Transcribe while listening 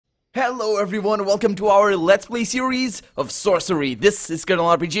Hello everyone, welcome to our Let's Play series of Sorcery. This is Kernel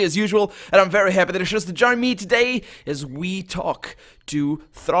RPG as usual, and I'm very happy that you chose to join me today as we talk to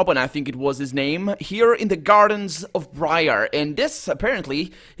Throbbin, I think it was his name, here in the Gardens of Briar. And this,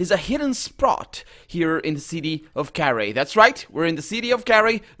 apparently, is a hidden spot here in the city of Carey. That's right, we're in the city of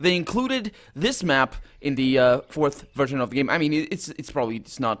Carey. They included this map in the fourth version of the game. I mean,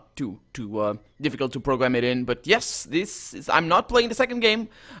 it's not too difficult to program it in, but yes, I'm not playing the second game.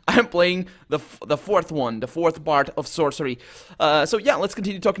 I'm playing the fourth one, the fourth part of Sorcery. So yeah, let's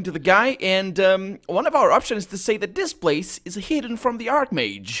continue talking to the guy. And one of our options is to say that this place is hidden from the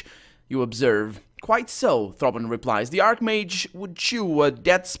Archmage. You observe. Quite so, Throbbin replies. The Archmage would chew a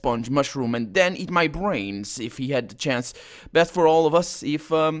death sponge mushroom and then eat my brains if he had the chance. Best for all of us if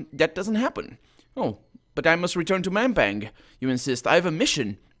that doesn't happen. Oh, but I must return to Mampang, you insist. I have a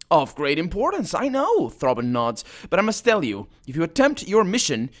mission. Of great importance, I know, Throbbin nods. But I must tell you, if you attempt your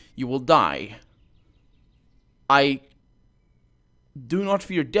mission, you will die. I do not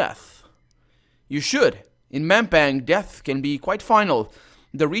fear death. You should. In Mampang, death can be quite final.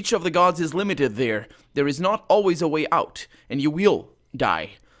 The reach of the gods is limited there. There is not always a way out, and you will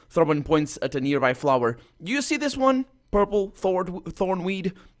die. Throbbin points at a nearby flower. Do you see this one? Purple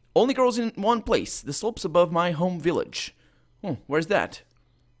thornweed. Only grows in one place, the slopes above my home village. Oh, where's that?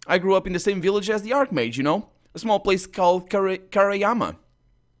 I grew up in the same village as the Archmage, you know? A small place called Karayama.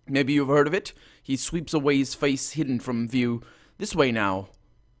 Maybe you've heard of it? He sweeps away his face hidden from view. This way now.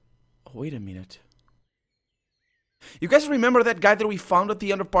 Oh, wait a minute. You guys remember that guy that we found at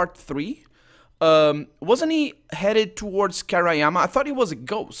the end of part 3? Wasn't he headed towards Karayama? I thought he was a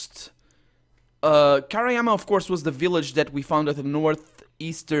ghost. Karayama, of course, was the village that we found at the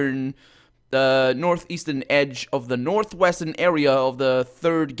northeastern edge of the northwestern area of the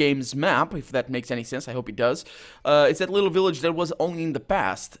third game's map, if that makes any sense. I hope it does. It's that little village that was only in the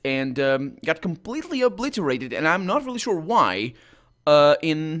past and got completely obliterated, and I'm not really sure why.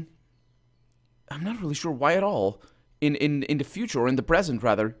 I'm not really sure why at all in the future, or in the present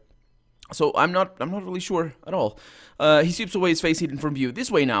rather. So I'm not really sure at all. He sweeps away his face hidden from view.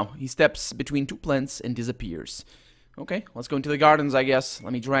 This way now. He steps between two plants and disappears. Okay, let's go into the gardens, I guess.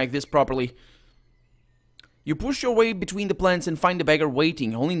 Let me drag this properly. You push your way between the plants and find the beggar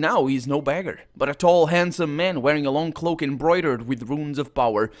waiting. Only now he is no beggar, but a tall, handsome man wearing a long cloak embroidered with runes of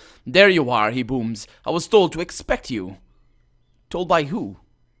power. There you are, he booms. I was told to expect you. Told by who?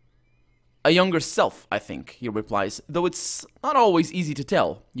 A younger self, I think, he replies, though it's not always easy to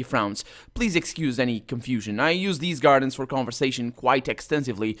tell. He frowns. Please excuse any confusion. I use these gardens for conversation quite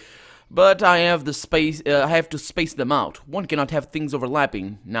extensively, but I have to space them out. One cannot have things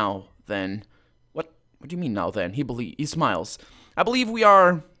overlapping. Now then. What do you mean now then? He smiles. I believe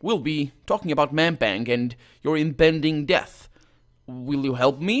we'll be talking about Mampang and your impending death. Will you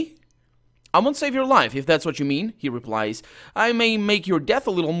help me? I won't save your life, if that's what you mean, he replies. I may make your death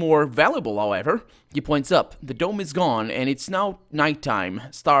a little more valuable, however. He points up. The dome is gone, and it's now nighttime.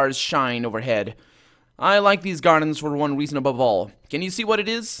 Stars shine overhead. I like these gardens for one reason above all. Can you see what it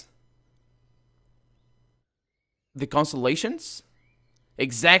is? The constellations?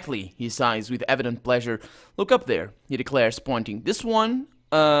 Exactly, he sighs with evident pleasure. Look up there, he declares, pointing. This is one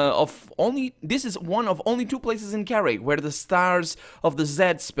of only two places in Carey where the stars of the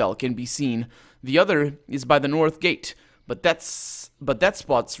Z spell can be seen. The other is by the north gate, but that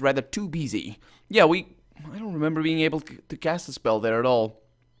spot's rather too busy. Yeah, I don't remember being able to cast a spell there at all.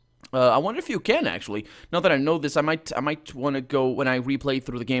 I wonder if you can, actually. Now that I know this, I might want to go, when I replay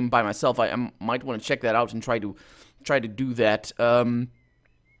through the game by myself, I might want to check that out and try to do that.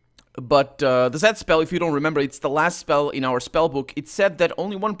 But the Z spell, if you don't remember, it's the last spell in our spell book. It said that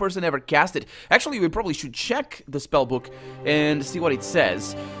only one person ever cast it. Actually, we probably should check the spell book and see what it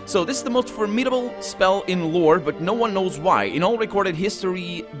says. So this is the most formidable spell in lore, but no one knows why. In all recorded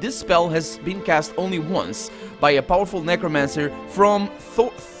history, this spell has been cast only once by a powerful necromancer from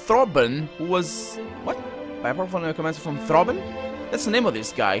Throbbin, who was... What? By a powerful necromancer from Throbbin? That's the name of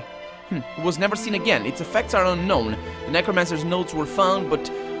this guy. Who was never seen again. Its effects are unknown. The necromancer's notes were found, but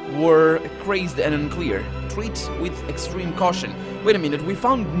were crazed and unclear. Treat with extreme caution. Wait a minute, we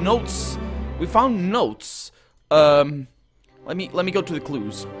found notes. Let me go to the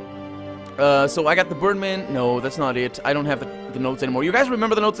clues. So I got the Birdman. No, that's not it. I don't have the notes anymore. You guys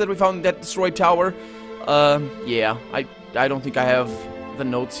remember the notes that we found in that destroyed tower? Yeah, I don't think I have the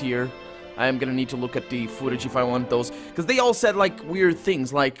notes here. I'm gonna need to look at the footage if I want those, because they all said like weird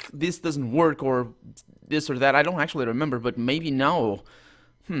things, like this doesn't work or this or that. I don't actually remember, but maybe now.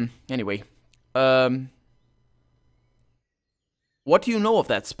 Anyway. What do you know of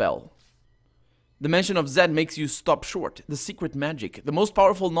that spell? The mention of Zed makes you stop short. The secret magic, the most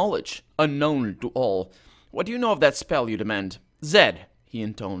powerful knowledge, unknown to all. What do you know of that spell, you demand? Zed, he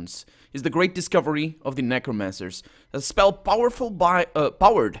intones, is the great discovery of the necromancers. A spell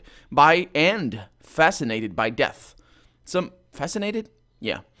powered by and fascinated by death. Fascinated?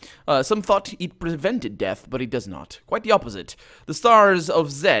 Yeah. Some thought it prevented death, but it does not. Quite the opposite. The stars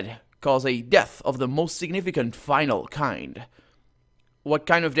of Zed cause a death of the most significant final kind. What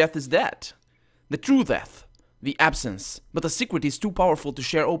kind of death is that? The true death. The absence. But the secret is too powerful to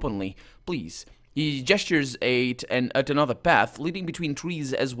share openly. Please. He gestures at another path, leading between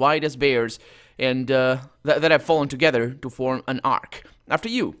trees as wide as bears, and that have fallen together to form an arc. After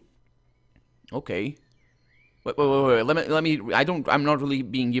you. Okay. Wait. Let me. I'm not really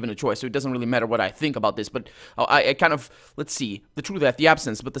being given a choice, so it doesn't really matter what I think about this. But I kind of. Let's see. The true death, the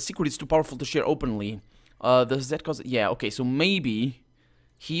absence, but the secret is too powerful to share openly. Does that cause? Yeah. Okay. So maybe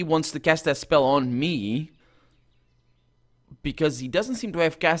he wants to cast that spell on me because he doesn't seem to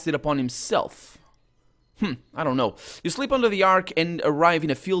have cast it upon himself. I don't know. You slip under the arc and arrive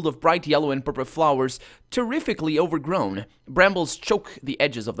in a field of bright yellow and purple flowers, terrifically overgrown. Brambles choke the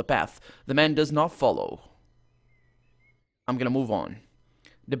edges of the path. The man does not follow. I'm gonna move on.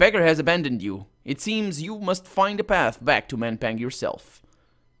 The beggar has abandoned you. It seems you must find a path back to Manpang yourself.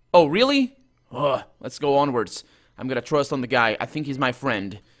 Oh, really? Ugh, let's go onwards. I'm gonna trust on the guy. I think he's my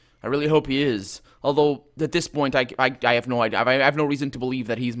friend. I really hope he is. Although, at this point, I have no idea. I have no reason to believe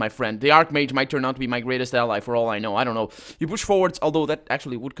that he's my friend. The Archmage might turn out to be my greatest ally for all I know. I don't know. You push forwards, although that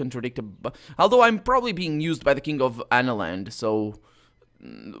actually would contradict although I'm probably being used by the King of Analand, so...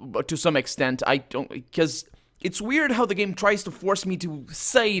 to some extent, I don't... Because it's weird how the game tries to force me to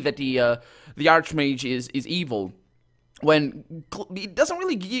say that the Archmage is evil, when it doesn't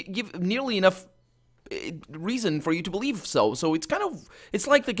really give nearly enough reason for you to believe so. So it's kind of, it's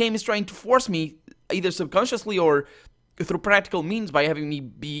like the game is trying to force me, either subconsciously or through practical means by having me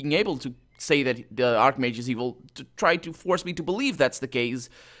being able to say that the Archmage is evil, to try to force me to believe that's the case.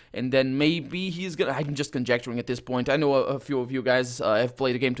 And then maybe he's gonna, I'm just conjecturing at this point. I know a few of you guys have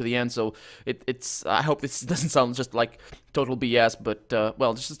played the game to the end, so it's, I hope this doesn't sound just like total BS, but,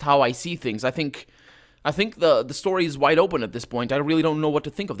 well, this is just how I see things. I think the story is wide open at this point. I really don't know what to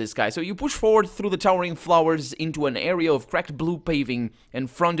think of this guy. So you push forward through the towering flowers into an area of cracked blue paving and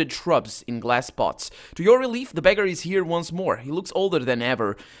fronded shrubs in glass pots. To your relief, the beggar is here once more. He looks older than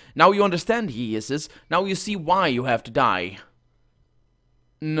ever. Now you understand, he hisses. Now you see why you have to die.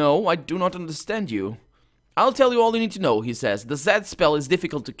 No, I do not understand you. I'll tell you all you need to know, he says. The Zed spell is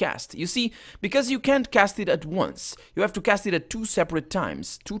difficult to cast. You see, because you can't cast it at once, you have to cast it at 2 separate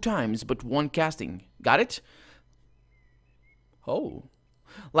times. 2 times, but 1 casting. Got it? Oh.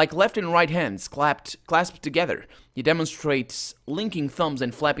 Like left and right hands clasped together, he demonstrates linking thumbs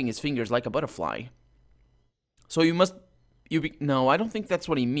and flapping his fingers like a butterfly. So you must... No, I don't think that's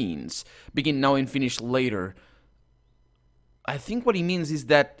what he means. Begin now and finish later. I think what he means is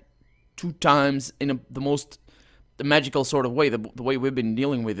that 2 times in the magical sort of way, the way we've been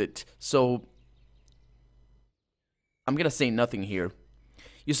dealing with it. So, I'm gonna say nothing here.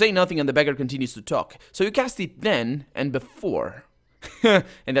 You say nothing and the beggar continues to talk. So you cast it then and before.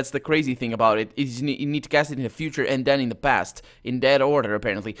 And that's the crazy thing about it, is you need to cast it in the future and then in the past, in that order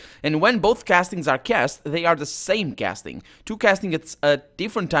apparently. And when both castings are cast, they are the same casting. 2 castings at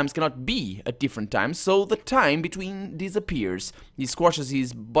different times cannot be at different times, so the time between disappears. He squashes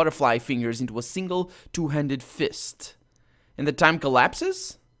his butterfly fingers into a single 2-handed fist. And the time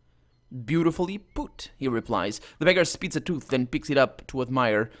collapses? Beautifully put, he replies. The beggar spits a tooth, then picks it up to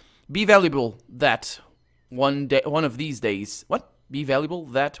admire. Be valuable that one of these days. What? Be valuable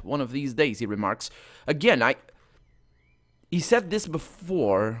that one of these days, he remarks. Again, he said this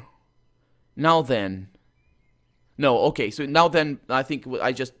before. Now then. No, okay, so now then, I think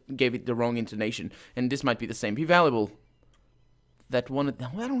I just gave it the wrong intonation. And this might be the same. Be valuable that one of...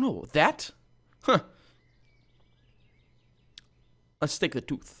 I don't know. That? Huh. Let's take the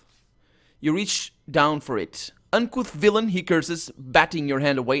tooth. You reach down for it. Uncouth villain, he curses, batting your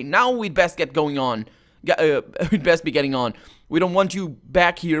hand away. Now we'd best get going on. We'd best be getting on. We don't want you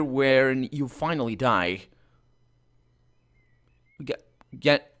back here where you finally die.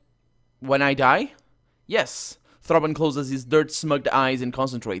 When I die? Yes. Throbbing closes his dirt-smugged eyes and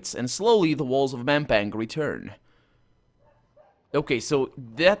concentrates, and slowly the walls of Manpang return. Okay, so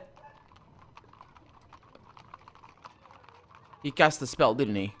that... He cast the spell,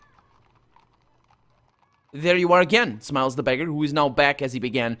 didn't he? There you are again, smiles the beggar, who is now back as he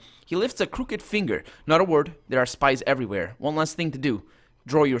began. He lifts a crooked finger. Not a word. There are spies everywhere. One last thing to do.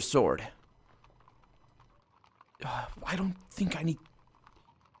 Draw your sword. I don't think I need...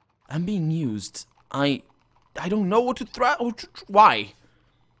 I'm being used. I don't know what to try. Why?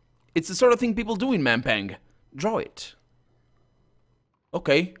 It's the sort of thing people do in Mampang. Draw it.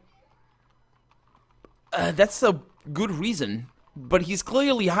 Okay. That's a good reason. But he's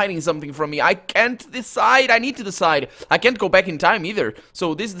clearly hiding something from me. I can't decide. I need to decide. I can't go back in time either.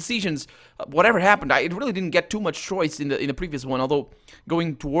 So these decisions, whatever happened, it really didn't get too much choice in the previous one. Although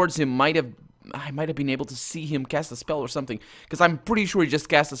going towards him I might have been able to see him cast a spell or something. Because I'm pretty sure he just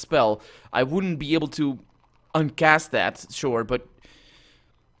cast a spell. I wouldn't be able to uncast that, sure, but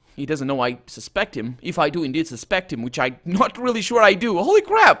he doesn't know I suspect him. If I do indeed suspect him, which I'm not really sure I do. Holy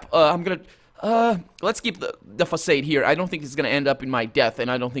crap! I'm gonna... let's keep the facade here. I don't think it's gonna end up in my death,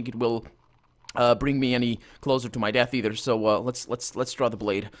 and I don't think it will bring me any closer to my death either. So let's draw the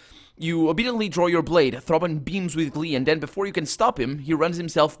blade. You obediently draw your blade. Throbbin beams with glee, and then before you can stop him, he runs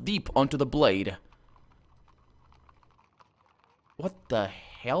himself deep onto the blade. What the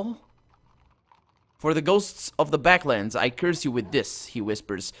hell? For the ghosts of the Backlands, I curse you with this, he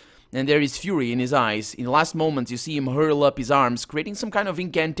whispers. And there is fury in his eyes. In the last moments, you see him hurl up his arms, creating some kind of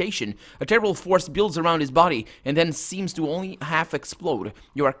incantation. A terrible force builds around his body, and then seems to only half explode.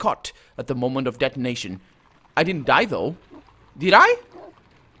 You are caught at the moment of detonation. I didn't die, though. Did I?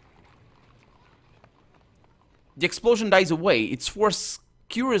 The explosion dies away, its force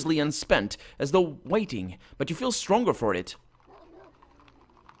curiously unspent, as though waiting, but you feel stronger for it.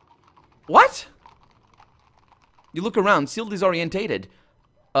 What? You look around, still disorientated.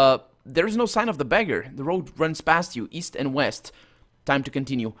 There is no sign of the beggar. The road runs past you, east and west. Time to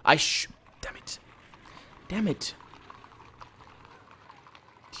continue. Damn it. Damn it.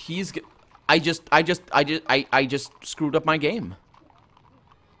 I just screwed up my game.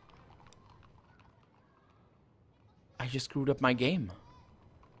 I just screwed up my game.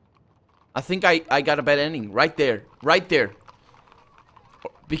 I think I got a bad ending. Right there. Right there.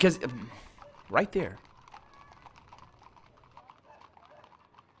 Because... right there.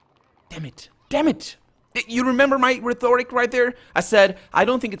 Damn it. Damn it! You remember my rhetoric right there? I said, I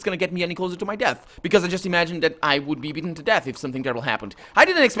don't think it's gonna get me any closer to my death. Because I just imagined that I would be beaten to death if something terrible happened. I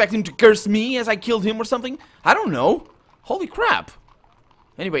didn't expect him to curse me as I killed him or something. I don't know. Holy crap.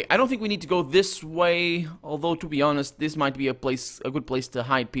 Anyway, I don't think we need to go this way. Although, to be honest, this might be a good place to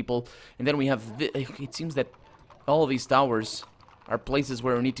hide people. And then we have... it seems that all of these towers are places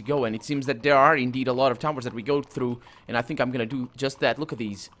where we need to go. And it seems that there are indeed a lot of towers that we go through. And I think I'm gonna do just that. Look at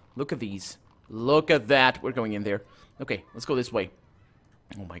these. Look at these. Look at that. We're going in there. Okay, let's go this way.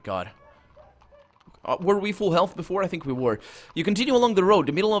 Oh my god. Were we full health before? I think we were. You continue along the road.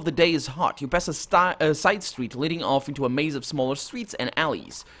 The middle of the day is hot. You pass a side street leading off into a maze of smaller streets and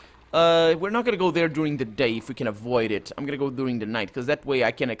alleys. We're not gonna go there during the day if we can avoid it. I'm gonna go during the night, because that way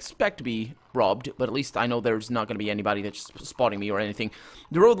I can expect to be robbed, but at least I know there's not gonna be anybody that's spotting me or anything.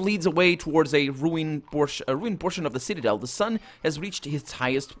 The road leads away towards a ruined portion of the citadel. The sun has reached its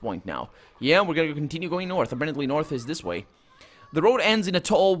highest point now. Yeah, we're gonna continue going north. Apparently north is this way. The road ends in a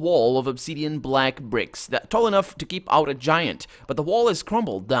tall wall of obsidian black bricks, tall enough to keep out a giant, but the wall is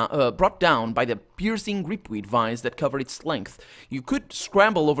brought down by the piercing gripweed vines that cover its length. You could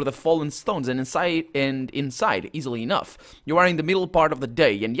scramble over the fallen stones and inside easily enough. You are in the middle part of the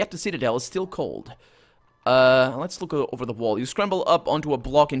day, and yet the citadel is still cold. Let's look over the wall. You scramble up onto a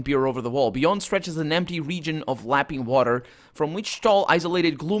block and peer over the wall. Beyond stretches an empty region of lapping water, from which tall,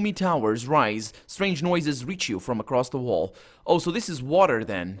 isolated, gloomy towers rise. Strange noises reach you from across the wall. Oh, so this is water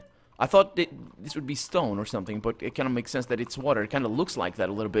then. I thought this would be stone or something, but it kind of makes sense that it's water. It kind of looks like that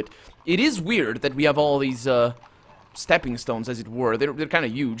a little bit. It is weird that we have all these, stepping stones, as it were. They're kind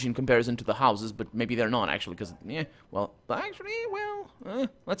of huge in comparison to the houses, but maybe they're not, actually, because, yeah, well, actually, well,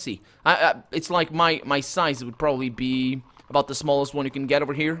 let's see. It's like my size would probably be about the smallest one you can get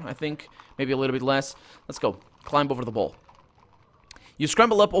over here, I think. Maybe a little bit less. Let's go. Climb over the wall. You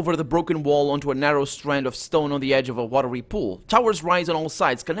scramble up over the broken wall onto a narrow strand of stone on the edge of a watery pool. Towers rise on all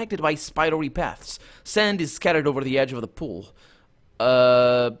sides, connected by spidery paths. Sand is scattered over the edge of the pool.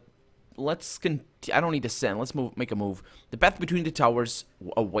 Let's I don't need to send. Let's make a move. The path between the towers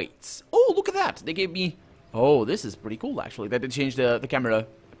awaits. Oh, look at that. They gave me... oh, this is pretty cool, actually. That did change the camera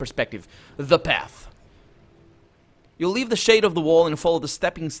perspective. The path. You'll leave the shade of the wall and follow the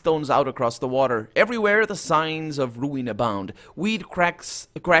stepping stones out across the water. Everywhere, the signs of ruin abound. Weeds crack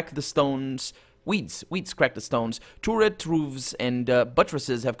the stones. Turret roofs and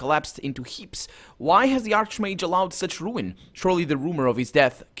buttresses have collapsed into heaps. Why has the Archmage allowed such ruin? Surely the rumor of his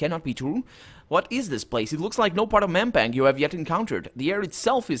death cannot be true. What is this place? It looks like no part of Mampang you have yet encountered. The air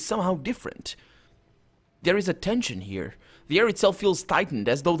itself is somehow different. There is a tension here. The air itself feels tightened,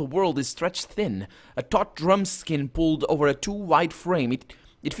 as though the world is stretched thin. A taut drum skin pulled over a too wide frame.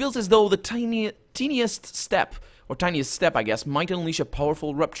 It feels as though the tiniest step, I guess, might unleash a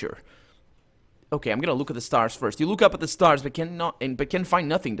powerful rupture. Okay, I'm gonna look at the stars first. You look up at the stars, but can find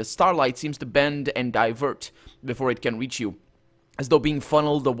nothing. The starlight seems to bend and divert before it can reach you, as though being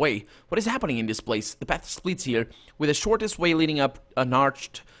funneled away. What is happening in this place? The path splits here, with the shortest way leading up an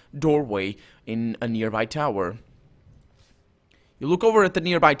arched doorway in a nearby tower. You look over at the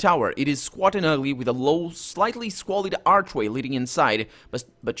nearby tower. It is squat and ugly, with a low, slightly squalid archway leading inside,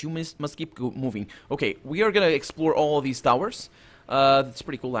 but you must keep moving. Okay, we are gonna explore all of these towers. That's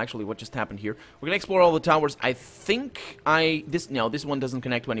pretty cool, actually, what just happened here. We're gonna explore all the towers. I think this one doesn't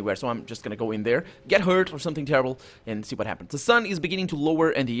connect to anywhere, so I'm just gonna go in there, get hurt or something terrible, and see what happens. The sun is beginning to lower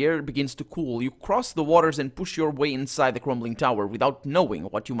and the air begins to cool. You cross the waters and push your way inside the crumbling tower without knowing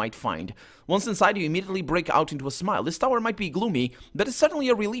what you might find. Once inside, you immediately break out into a smile. This tower might be gloomy, but it's certainly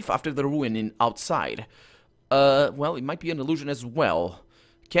a relief after the ruin outside. Well, it might be an illusion as well.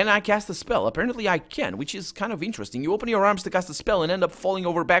 Can I cast a spell? Apparently I can, which is kind of interesting. You open your arms to cast a spell and end up falling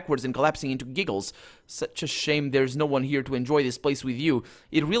over backwards and collapsing into giggles. Such a shame there's no one here to enjoy this place with you.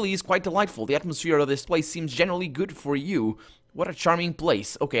 It really is quite delightful. The atmosphere of this place seems generally good for you. What a charming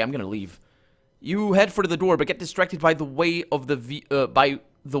place. Okay, I'm gonna leave. You head for the door, but get distracted by the way the view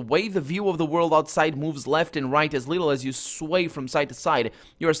of the world outside moves left and right as little as you sway from side to side.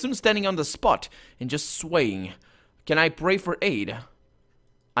 You are soon standing on the spot and just swaying. Can I pray for aid?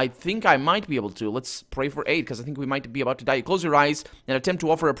 I think I might be able to. Let's pray for aid, because I think we might be about to die. You close your eyes and attempt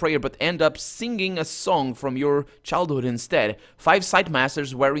to offer a prayer, but end up singing a song from your childhood instead. 5 sight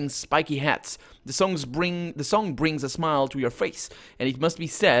masters wearing spiky hats. The song brings a smile to your face, and it must be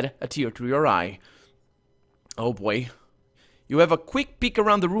said, a tear to your eye. Oh boy. You have a quick peek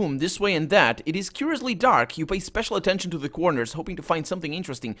around the room, this way and that. It is curiously dark. You pay special attention to the corners, hoping to find something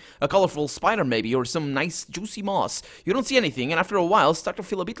interesting. A colorful spider maybe, or some nice juicy moss. You don't see anything, and after a while start to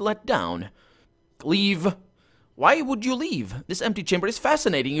feel a bit let down. Leave. Why would you leave? This empty chamber is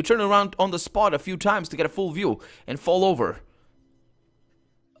fascinating. You turn around on the spot a few times to get a full view, and fall over.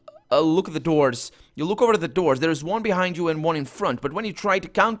 Look at the doors. You look over at the doors. There is one behind you and one in front, but when you try to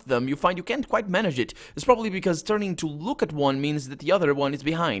count them, you find you can't quite manage it. It's probably because turning to look at one means that the other one is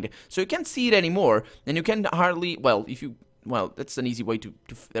behind, so you can't see it anymore, and you can hardly, well, that's an easy way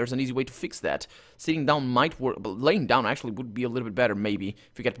there's an easy way to fix that. Sitting down might work, but laying down actually would be a little bit better, maybe,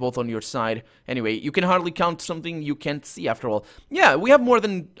 if you get both on your side. Anyway, you can hardly count something you can't see after all. Yeah, we have more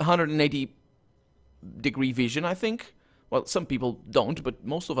than 180-degree vision, I think. Well, some people don't, but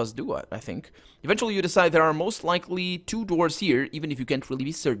most of us do, I think. Eventually you decide there are most likely 2 doors here, even if you can't really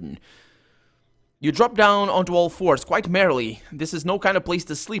be certain. You drop down onto all fours, quite merrily. This is no kind of place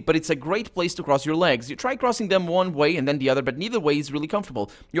to sleep, but it's a great place to cross your legs. You try crossing them one way and then the other, but neither way is really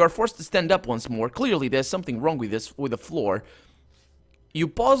comfortable. You are forced to stand up once more. Clearly there's something wrong with the floor. You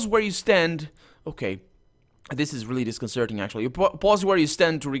pause where you stand. Okay. This is really disconcerting, actually. You pause where you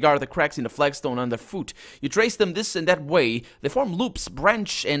stand to regard the cracks in the flagstone underfoot. You trace them this and that way. They form loops,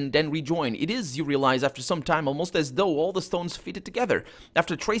 branch, and then rejoin. It is, you realize, after some time, almost as though all the stones fitted together.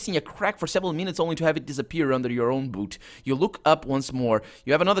 After tracing a crack for several minutes only to have it disappear under your own boot, you look up once more.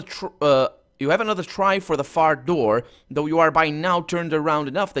 You have another try for the far door, though you are by now turned around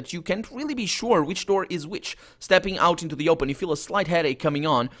enough that you can't really be sure which door is which. Stepping out into the open, you feel a slight headache coming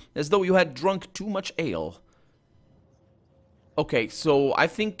on, as though you had drunk too much ale. Okay, so I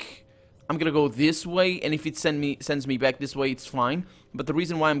think I'm gonna go this way, and if it sends me back this way, it's fine. But the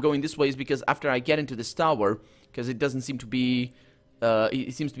reason why I'm going this way is because after I get into this tower, because it doesn't seem to be,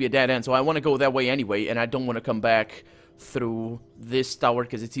 it seems to be a dead end, so I want to go that way anyway, and I don't want to come back through this tower,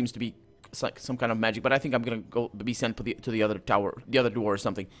 because it seems to be some kind of magic, but I think I'm gonna be sent to the other tower, the other door or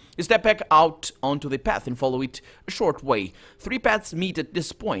something. You step back out onto the path and follow it a short way. 3 paths meet at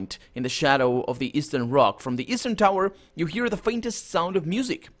this point in the shadow of the eastern rock. From the eastern tower, you hear the faintest sound of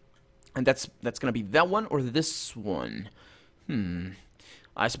music, and that's gonna be that one or this one.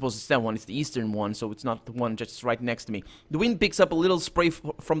 I suppose it's that one. It's the eastern one, so it's not the one just right next to me. The wind picks up a little spray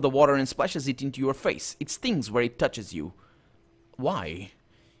from the water and splashes it into your face. It stings where it touches you. Why?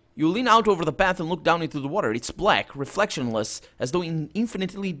 You lean out over the path and look down into the water. It's black, reflectionless, as though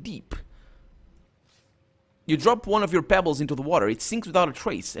infinitely deep. You drop one of your pebbles into the water. It sinks without a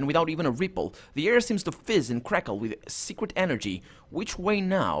trace and without even a ripple. The air seems to fizz and crackle with secret energy. Which way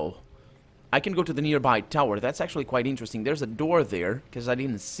now? I can go to the nearby tower. That's actually quite interesting. There's a door there, because I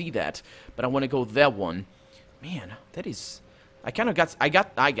didn't see that. But I want to go that one. Man, that is I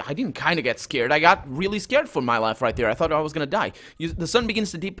didn't kind of get scared. I got really scared for my life right there. I thought I was gonna die. The sun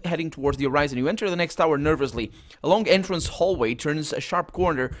begins to dip, heading towards the horizon. You enter the next tower nervously. A long entrance hallway turns a sharp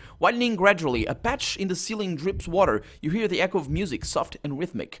corner, widening gradually. A patch in the ceiling drips water. You hear the echo of music, soft and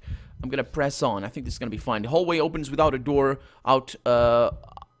rhythmic. I'm gonna press on. I think this is gonna be fine. The hallway opens without a door out,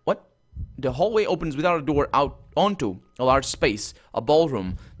 what? The hallway opens without a door out onto a large space, a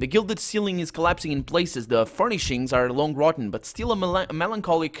ballroom. The gilded ceiling is collapsing in places. The furnishings are long rotten, but still a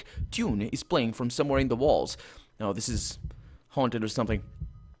melancholic tune is playing from somewhere in the walls. Oh, this is haunted or something.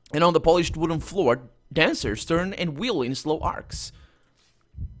 And on the polished wooden floor, dancers turn and wheel in slow arcs.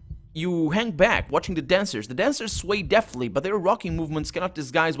 You hang back, watching the dancers. The dancers sway deftly, but their rocking movements cannot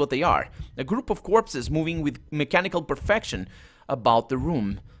disguise what they are. A group of corpses moving with mechanical perfection about the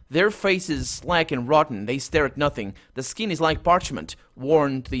room. Their faces slack and rotten, they stare at nothing. The skin is like parchment,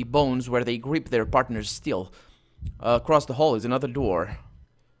 worn to the bones where they grip their partners still. Across the hall is another door.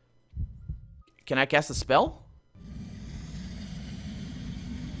 Can I cast a spell?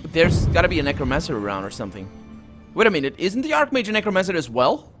 There's gotta be a necromancer around or something. Wait a minute, isn't the Archmage a necromancer as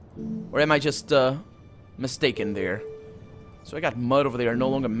well? Or am I just, mistaken there? So I got mud over there, no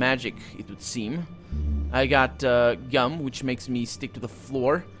longer magic, it would seem. I got gum, which makes me stick to the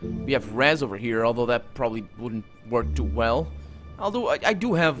floor. We have res over here, although that probably wouldn't work too well. Although I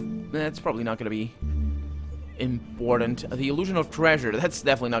do have... That's probably not going to be important. The illusion of treasure, that's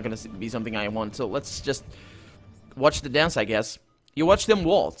definitely not going to be something I want. So let's just watch the dance, I guess. You watch them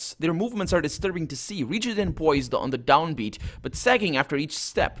waltz. Their movements are disturbing to see, rigid and poised on the downbeat, but sagging after each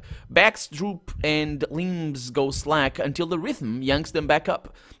step. Backs droop and limbs go slack until the rhythm yanks them back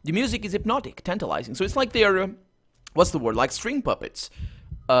up. The music is hypnotic, tantalizing. So it's like they're, what's the word? Like string puppets.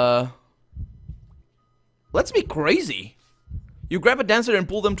 Let's be crazy. You grab a dancer and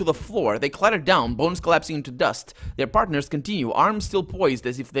pull them to the floor. They clatter down, bones collapsing into dust. Their partners continue, arms still poised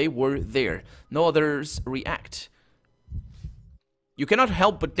as if they were there. No others react. You cannot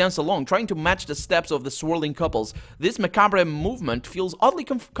help but dance along, trying to match the steps of the swirling couples. This macabre movement feels oddly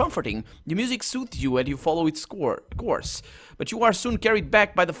comforting. The music soothes you and you follow its course. But you are soon carried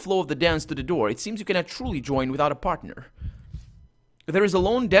back by the flow of the dance to the door. It seems you cannot truly join without a partner. There is a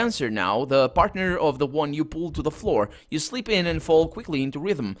lone dancer now, the partner of the one you pulled to the floor. You slip in and fall quickly into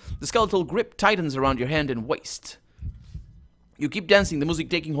rhythm. The skeletal grip tightens around your hand and waist. You keep dancing, the music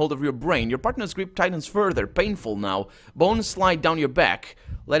taking hold of your brain. Your partner's grip tightens further, painful now. Bones slide down your back.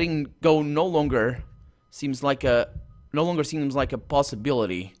 Letting go no longer seems like a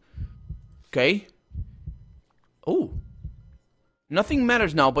possibility. Okay. Oh. Nothing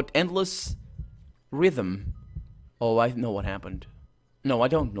matters now but endless rhythm. Oh, I know what happened. No, I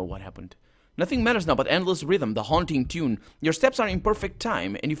don't know what happened. Nothing matters now but endless rhythm, the haunting tune. Your steps are in perfect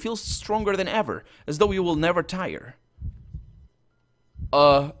time, and you feel stronger than ever, as though you will never tire.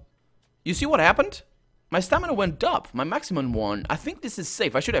 You see what happened? My stamina went up, my maximum one. I think this is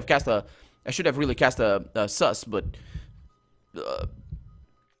safe. I should have really cast a sus, but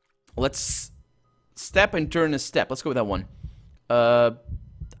let's step and turn a step. Let's go with that one.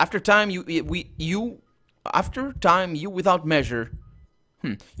 After time you without measure.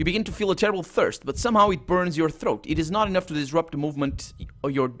 You begin to feel a terrible thirst, but somehow it burns your throat. It is not enough to disrupt the movement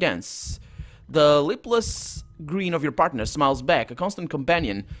of your dance. The lipless grin of your partner smiles back, a constant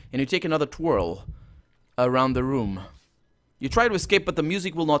companion, and you take another twirl around the room. You try to escape, but the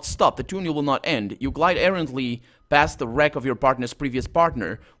music will not stop, the tune will not end. You glide errantly past the wreck of your partner's previous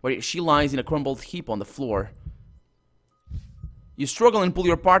partner, where she lies in a crumbled heap on the floor. You struggle and pull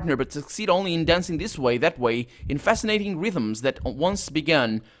your partner, but succeed only in dancing this way, that way, in fascinating rhythms that once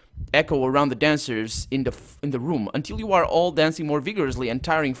began echo around the dancers in the room, until you are all dancing more vigorously and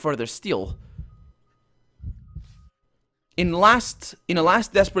tiring further still. In a last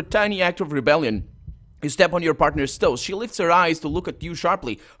desperate tiny act of rebellion, you step on your partner's toes. She lifts her eyes to look at you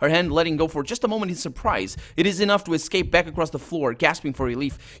sharply, her hand letting go for just a moment in surprise. It is enough to escape back across the floor, gasping for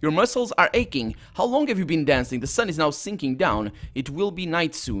relief. Your muscles are aching. How long have you been dancing? The sun is now sinking down. It will be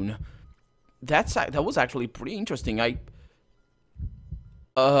night soon. That was actually pretty interesting.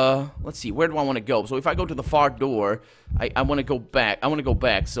 Let's see, where do I want to go? So if I go to the far door, I want to go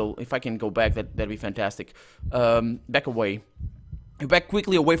back. So if I can go back, that'd be fantastic. Back away. You back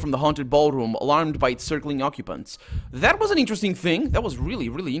quickly away from the haunted ballroom, alarmed by its circling occupants. That was an interesting thing. That was really,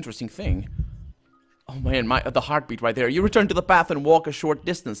 really interesting thing. Oh man, the heartbeat right there. You return to the path and walk a short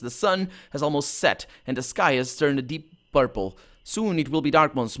distance. The sun has almost set, and the sky has turned a deep purple. Soon it will be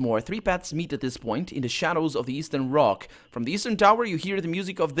dark once more. Three paths meet at this point in the shadows of the eastern rock. From the eastern tower you hear the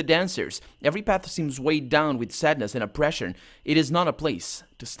music of the dancers. Every path seems weighed down with sadness and oppression. It is not a place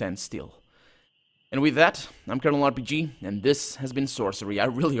to stand still. And with that, I'm Colonel RPG, and this has been Sorcery. I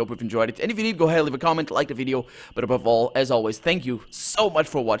really hope you've enjoyed it. And if you did, go ahead and leave a comment, like the video. But above all, as always, thank you so much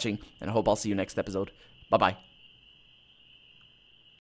for watching, and I hope I'll see you next episode. Bye-bye.